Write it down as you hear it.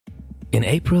In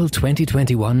April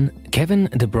 2021, Kevin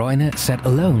De Bruyne sat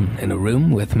alone in a room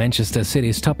with Manchester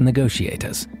City's top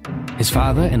negotiators. His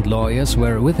father and lawyers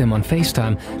were with him on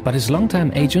FaceTime, but his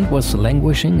longtime agent was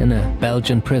languishing in a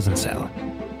Belgian prison cell.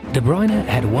 De Bruyne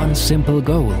had one simple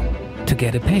goal: to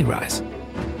get a pay rise.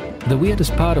 The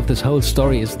weirdest part of this whole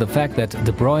story is the fact that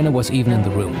De Bruyne was even in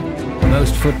the room.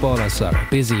 Most footballers are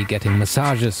busy getting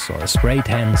massages or spray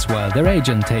tans while their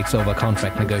agent takes over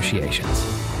contract negotiations.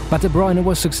 But De Bruyne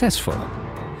was successful.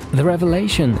 The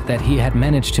revelation that he had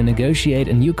managed to negotiate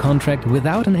a new contract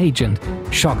without an agent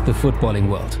shocked the footballing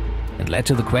world and led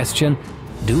to the question,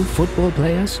 do football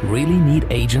players really need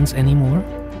agents anymore?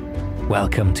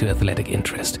 Welcome to Athletic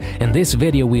Interest. In this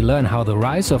video we learn how the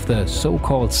rise of the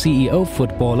so-called CEO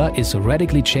footballer is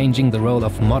radically changing the role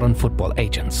of modern football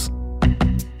agents.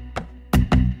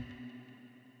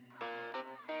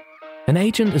 An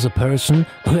agent is a person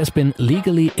who has been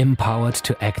legally empowered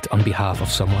to act on behalf of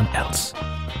someone else.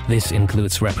 This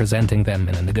includes representing them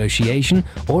in a negotiation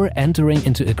or entering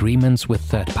into agreements with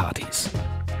third parties.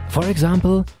 For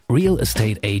example, real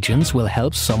estate agents will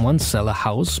help someone sell a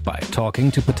house by talking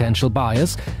to potential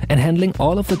buyers and handling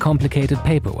all of the complicated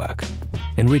paperwork.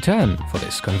 In return for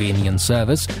this convenient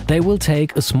service, they will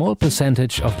take a small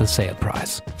percentage of the sale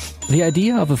price. The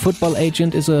idea of a football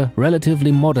agent is a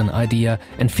relatively modern idea,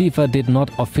 and FIFA did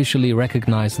not officially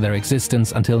recognize their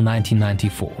existence until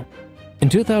 1994. In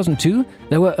 2002,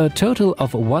 there were a total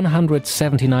of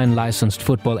 179 licensed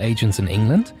football agents in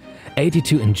England,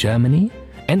 82 in Germany,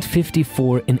 and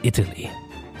 54 in Italy.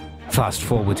 Fast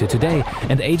forward to today,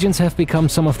 and agents have become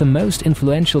some of the most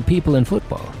influential people in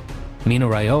football. Mino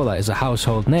Raiola is a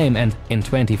household name, and in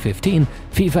 2015,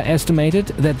 FIFA estimated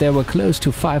that there were close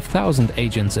to 5,000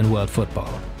 agents in world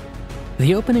football.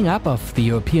 The opening up of the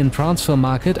European transfer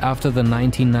market after the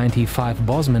 1995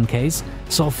 Bosman case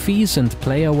saw fees and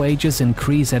player wages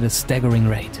increase at a staggering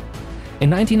rate. In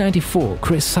 1994,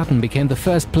 Chris Sutton became the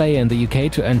first player in the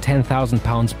UK to earn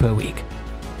 £10,000 per week.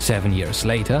 7 years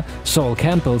later, Sol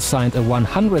Campbell signed a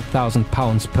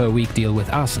 £100,000 per week deal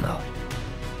with Arsenal.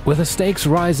 With the stakes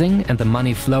rising and the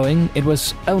money flowing, it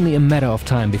was only a matter of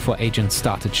time before agents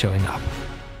started showing up.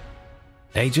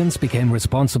 Agents became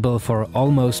responsible for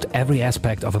almost every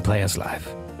aspect of a player's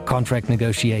life. Contract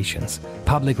negotiations,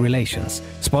 public relations,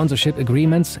 sponsorship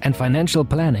agreements, and financial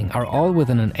planning are all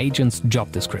within an agent's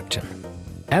job description.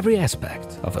 Every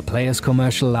aspect of a player's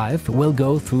commercial life will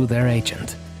go through their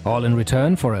agent, all in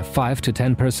return for a 5 to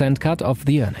 10% cut of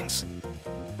the earnings.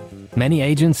 Many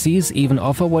agencies even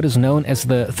offer what is known as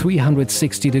the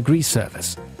 360-degree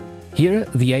service. Here,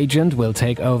 the agent will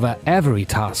take over every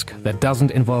task that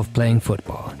doesn't involve playing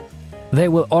football. They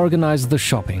will organize the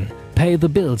shopping, pay the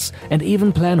bills, and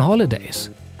even plan holidays.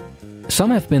 Some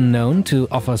have been known to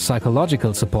offer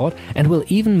psychological support and will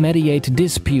even mediate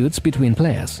disputes between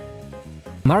players.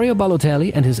 Mario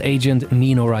Balotelli and his agent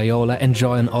Mino Raiola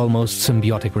enjoy an almost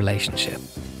symbiotic relationship.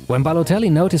 When Balotelli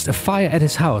noticed a fire at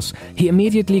his house, he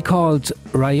immediately called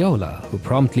Raiola, who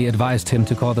promptly advised him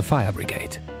to call the fire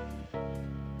brigade.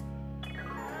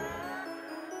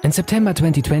 In September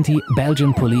 2020,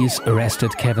 Belgian police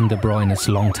arrested Kevin De Bruyne's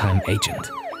longtime agent.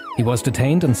 He was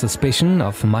detained on suspicion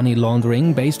of money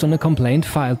laundering based on a complaint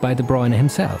filed by De Bruyne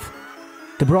himself.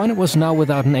 De Bruyne was now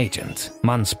without an agent,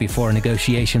 months before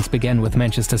negotiations began with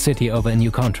Manchester City over a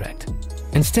new contract.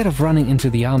 Instead of running into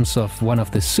the arms of one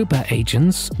of the super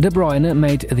agents, De Bruyne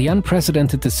made the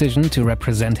unprecedented decision to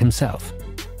represent himself.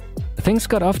 Things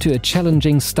got off to a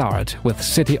challenging start, with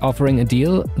City offering a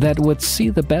deal that would see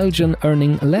the Belgian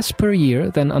earning less per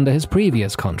year than under his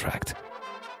previous contract.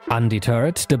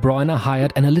 Undeterred, De Bruyne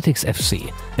hired Analytics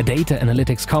FC, a data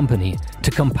analytics company,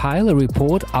 to compile a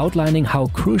report outlining how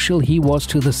crucial he was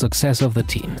to the success of the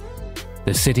team.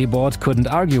 The City board couldn't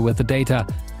argue with the data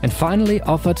and finally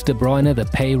offered De Bruyne the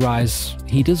pay rise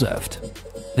he deserved.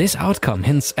 This outcome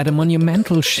hints at a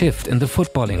monumental shift in the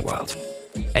footballing world.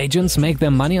 Agents make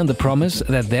their money on the promise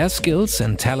that their skills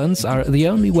and talents are the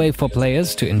only way for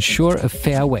players to ensure a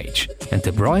fair wage, and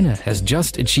De Bruyne has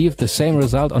just achieved the same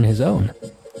result on his own.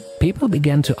 People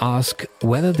began to ask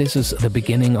whether this is the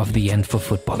beginning of the end for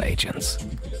football agents.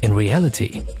 In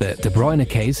reality, the De Bruyne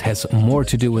case has more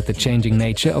to do with the changing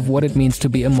nature of what it means to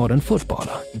be a modern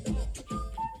footballer.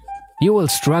 You will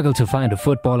struggle to find a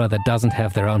footballer that doesn't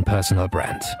have their own personal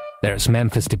brand. There's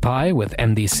Memphis Depay with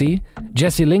MDC,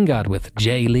 Jesse Lingard with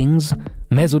J-Lings,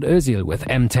 Mesut Özil with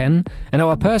M10, and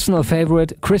our personal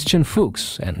favorite Christian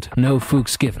Fuchs and no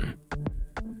Fuchs given.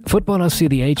 Footballers see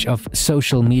the age of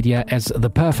social media as the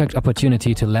perfect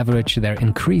opportunity to leverage their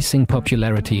increasing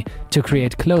popularity to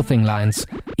create clothing lines,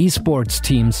 esports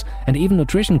teams, and even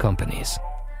nutrition companies.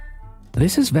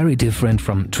 This is very different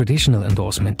from traditional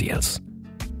endorsement deals.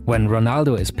 When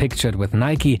Ronaldo is pictured with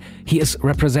Nike, he is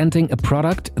representing a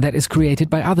product that is created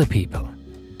by other people.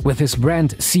 With his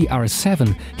brand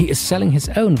CR7, he is selling his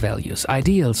own values,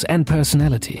 ideals, and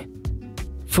personality.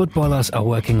 Footballers are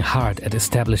working hard at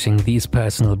establishing these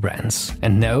personal brands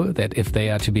and know that if they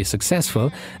are to be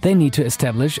successful, they need to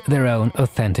establish their own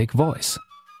authentic voice.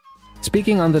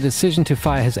 Speaking on the decision to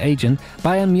fire his agent,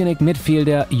 Bayern Munich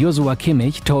midfielder Joshua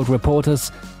Kimmich told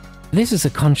reporters, "This is a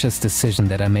conscious decision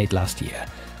that I made last year.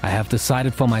 I have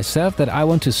decided for myself that I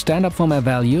want to stand up for my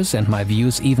values and my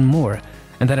views even more,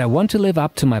 and that I want to live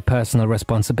up to my personal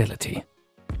responsibility."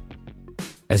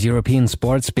 As European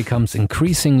sports becomes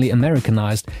increasingly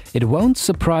Americanized, it won't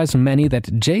surprise many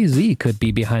that Jay-Z could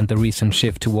be behind the recent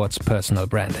shift towards personal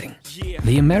branding.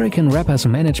 The American rapper's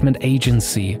management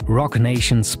agency, Roc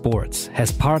Nation Sports,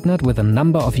 has partnered with a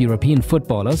number of European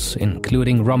footballers,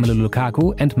 including Romelu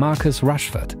Lukaku and Marcus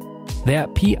Rashford. Their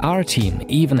PR team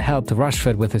even helped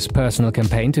Rashford with his personal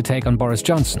campaign to take on Boris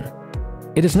Johnson.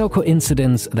 It is no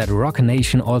coincidence that Roc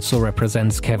Nation also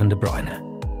represents Kevin De Bruyne.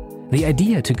 The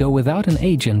idea to go without an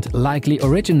agent likely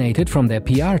originated from their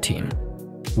PR team.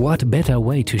 What better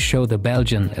way to show the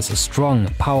Belgian as a strong,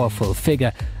 powerful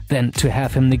figure than to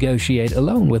have him negotiate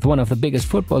alone with one of the biggest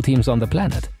football teams on the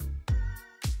planet?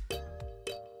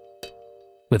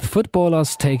 With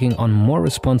footballers taking on more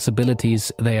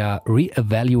responsibilities, they are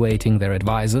re-evaluating their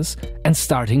advisors and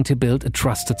starting to build a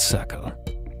trusted circle.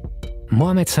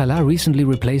 Mohamed Salah recently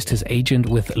replaced his agent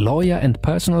with lawyer and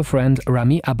personal friend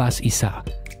Rami Abbas Issa.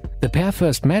 The pair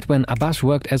first met when Abbas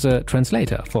worked as a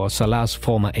translator for Salah's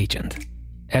former agent.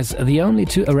 As the only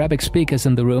two Arabic speakers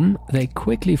in the room, they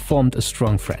quickly formed a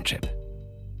strong friendship.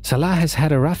 Salah has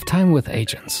had a rough time with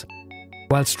agents.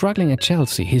 While struggling at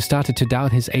Chelsea, he started to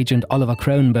doubt his agent Oliver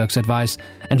Kronenberg's advice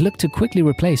and looked to quickly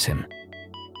replace him.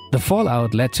 The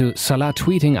fallout led to Salah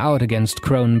tweeting out against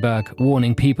Kronenberg,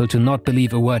 warning people to not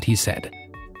believe a word he said.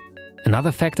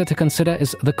 Another factor to consider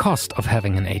is the cost of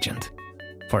having an agent.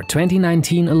 For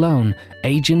 2019 alone,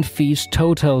 agent fees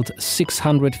totaled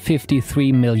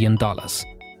 $653 million.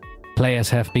 Players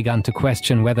have begun to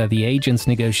question whether the agent's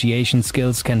negotiation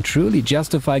skills can truly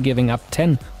justify giving up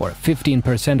 10 or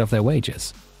 15% of their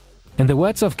wages. In the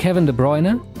words of Kevin De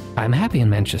Bruyne, "I'm happy in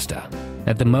Manchester.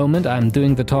 At the moment I'm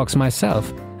doing the talks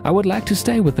myself. I would like to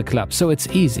stay with the club, so it's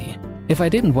easy. If I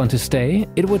didn't want to stay,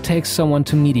 it would take someone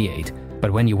to mediate.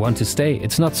 But when you want to stay,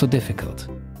 it's not so difficult."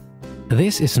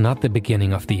 This is not the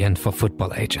beginning of the end for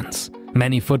football agents.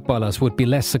 Many footballers would be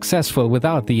less successful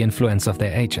without the influence of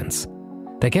their agents.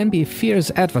 They can be fierce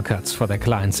advocates for their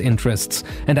clients' interests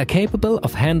and are capable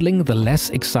of handling the less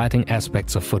exciting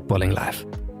aspects of footballing life.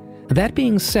 That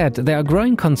being said, there are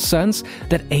growing concerns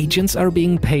that agents are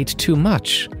being paid too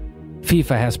much.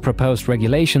 FIFA has proposed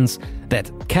regulations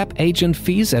that cap agent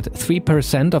fees at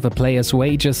 3% of a player's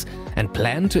wages and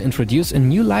plan to introduce a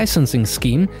new licensing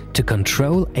scheme to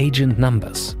control agent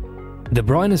numbers. De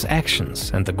Bruyne's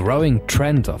actions and the growing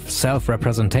trend of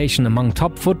self-representation among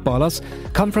top footballers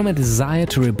come from a desire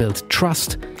to rebuild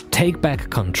trust, take back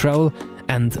control,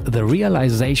 and the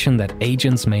realization that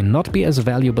agents may not be as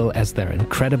valuable as their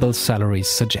incredible salaries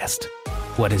suggest.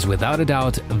 What is without a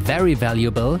doubt very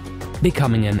valuable?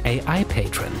 Becoming an AI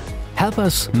patron. Help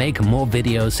us make more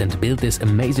videos and build this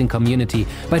amazing community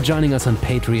by joining us on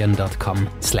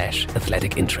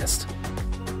patreon.com/athleticinterest.